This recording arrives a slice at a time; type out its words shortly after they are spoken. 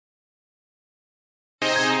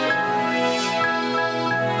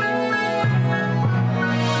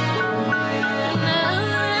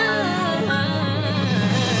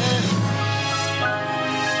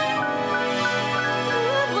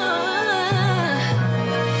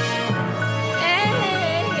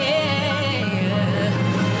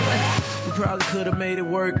could've made it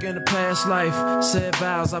work in a past life. Said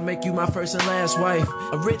vows, I make you my first and last wife.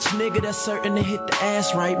 A rich nigga that's certain to hit the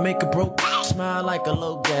ass right. Make a broke smile like a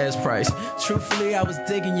low gas price. Truthfully, I was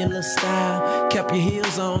digging your little style. Kept your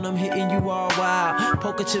heels on, I'm hitting you all wild.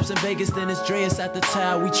 Poker chips in Vegas, then it's Dre's at the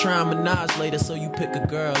towel. We try Minaj later, so you pick a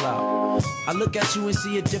girl out. I look at you and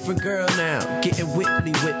see a different girl now. Getting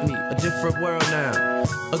Whitley with me, a different world now.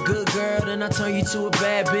 A good girl, then I turn you to a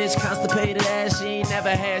bad bitch. Constipated ass, she ain't never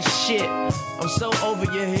had shit. I'm so over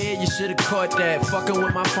your head, you should've caught that. Fucking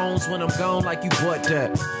with my phones when I'm gone like you bought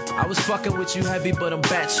that. I was fucking with you heavy, but I'm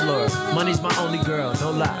bachelor. Money's my only girl,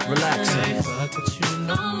 no lie, relax. I can't fuck with you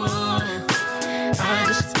no more. I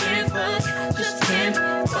just can't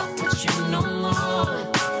fuck with you no more.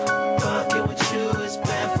 Fucking with you is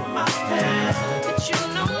bad for my head. Fuck with you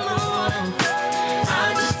no more.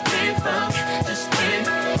 I just can't fuck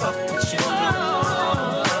with you no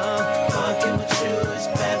more. Fucking with you is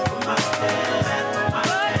bad for my head.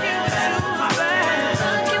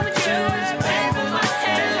 Fucking with you is bad for my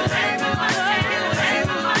head.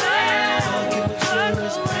 Fucking with you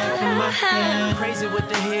is bad for my head. Crazy with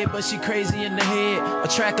the head, but she crazy in the head.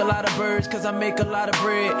 Attract a lot of birds, cause I make a lot of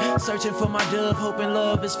bread. Searching for my dove, hoping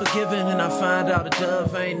love is forgiven. And I find out a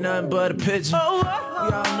dove ain't nothing but a pigeon.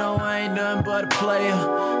 Y'all know I ain't nothing but a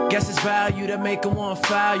player. Guess it's value that make 'em wanna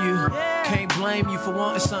foul you. Can't blame you for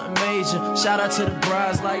wanting something major. Shout out to the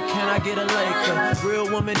brides like, can I get a Laker? Real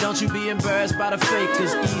woman, don't you be embarrassed by the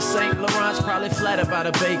fakers. East St. Laurent's probably flattered by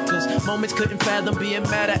the bakers. Moments couldn't fathom being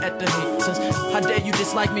madder at the haters. How dare you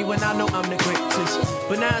dislike me when I know I'm the greatest?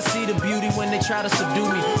 But now I see the beauty when they try to subdue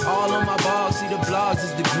me. All on my blogs, see the blogs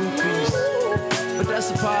is the groupies. But that's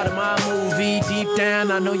a part of my movie. Deep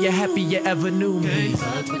down, I know you're happy you ever knew me. Can't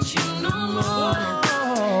fuck with you no more.